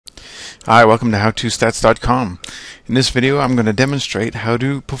Hi, welcome to howtostats.com. In this video I'm going to demonstrate how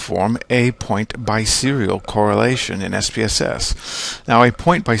to perform a point-biserial correlation in SPSS. Now, a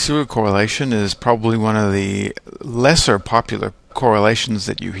point-biserial correlation is probably one of the lesser popular correlations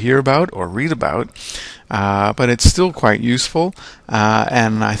that you hear about or read about, but it's still quite useful,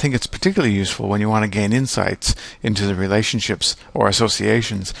 and I think it's particularly useful when you want to gain insights into the relationships or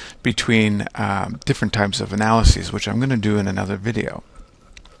associations between different types of analyses, which I'm going to do in another video.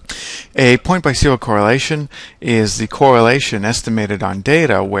 A point-biserial correlation is the correlation estimated on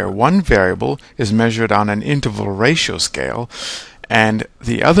data where one variable is measured on an interval ratio scale and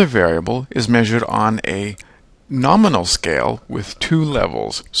the other variable is measured on a nominal scale with two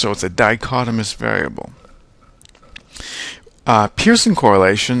levels, so it's a dichotomous variable. Pearson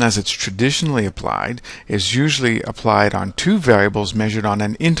correlation, as it's traditionally applied, is usually applied on two variables measured on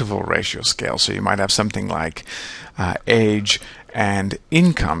an interval ratio scale. So you might have something like age and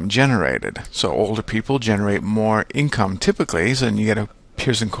income generated. So older people generate more income typically, so then you get a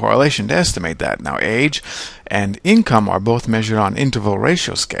Pearson correlation to estimate that. Now, age and income are both measured on interval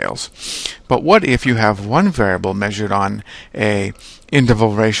ratio scales. But what if you have one variable measured on a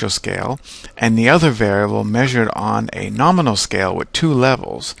interval ratio scale and the other variable measured on a nominal scale with two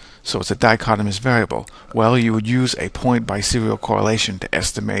levels? So it's a dichotomous variable. Well, you would use a point-biserial correlation to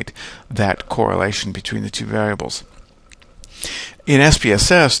estimate that correlation between the two variables. In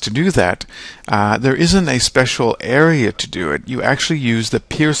SPSS, to do that, there isn't a special area to do it. You actually use the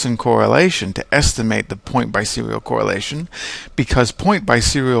Pearson correlation to estimate the point-biserial correlation, because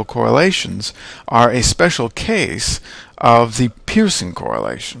point-biserial correlations are a special case of the Pearson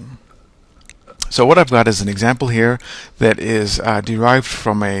correlation. So what I've got is an example here that is derived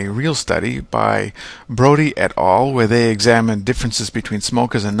from a real study by Brody et al., where they examined differences between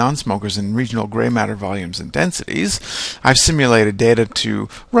smokers and non-smokers in regional gray matter volumes and densities. I've simulated data to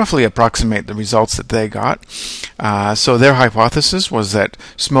roughly approximate the results that they got. So their hypothesis was that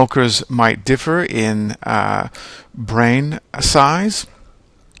smokers might differ in brain size.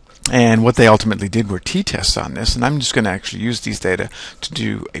 And what they ultimately did were t-tests on this, and I'm just going to actually use these data to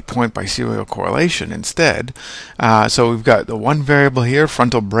do a point-biserial correlation instead. So we've got the one variable here,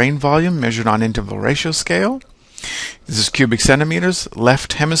 frontal brain volume, measured on interval ratio scale. This is cubic centimeters,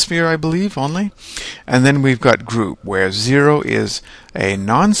 left hemisphere, I believe, only. And then we've got group, where 0 is a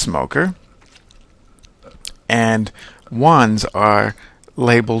non-smoker, and 1s are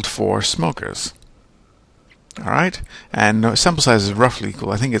labeled for smokers. Alright, and sample size is roughly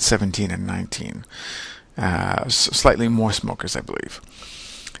equal. I think it's 17 and 19. Slightly more smokers, I believe.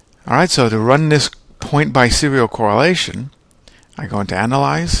 Alright, so to run this point-biserial correlation, I go into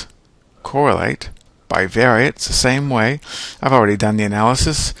Analyze, Correlate, Bivariate. It's the same way. I've already done the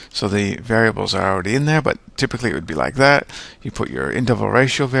analysis, so the variables are already in there, but typically it would be like that. You put your interval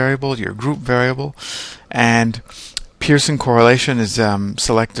ratio variable, your group variable, and Pearson correlation is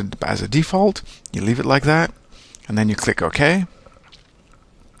selected as a default. You leave it like that, and then you click OK,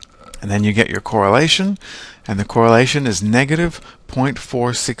 and then you get your correlation, and the correlation is negative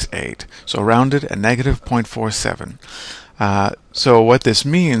 0.468, so rounded a negative 0.47. So what this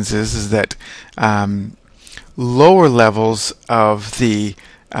means is that lower levels of the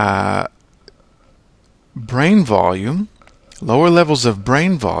brain volume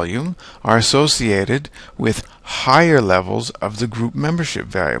are associated with higher levels of the group membership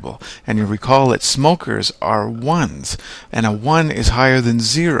variable. And you recall that smokers are 1s, and a 1 is higher than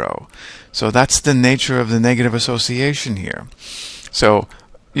 0. So that's the nature of the negative association here. So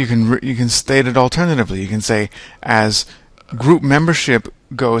you can state it alternatively. You can say as group membership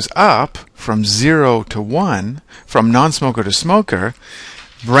goes up from 0 to 1, from non-smoker to smoker,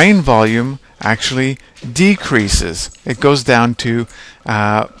 brain volume actually decreases. It goes down to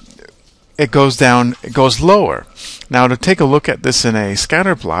it goes lower. Now, to take a look at this in a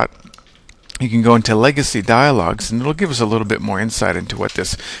scatter plot, you can go into Legacy Dialogues, and it'll give us a little bit more insight into what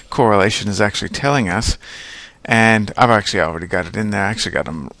this correlation is actually telling us. And I've actually already got it in there. I actually got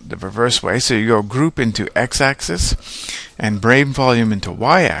them the reverse way. So you go group into x-axis and brain volume into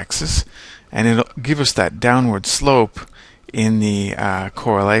y-axis, and it'll give us that downward slope in the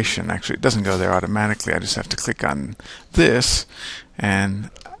correlation. Actually, it doesn't go there automatically. I just have to click on this, and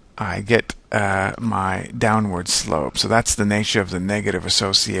I get my downward slope. So that's the nature of the negative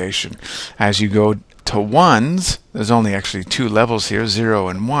association. As you go to 1s, there's only actually two levels here, 0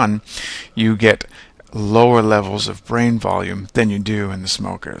 and 1, you get lower levels of brain volume than you do in the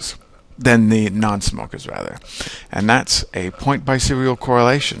smokers, than the non-smokers rather. And that's a point-biserial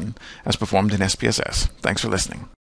correlation as performed in SPSS. Thanks for listening.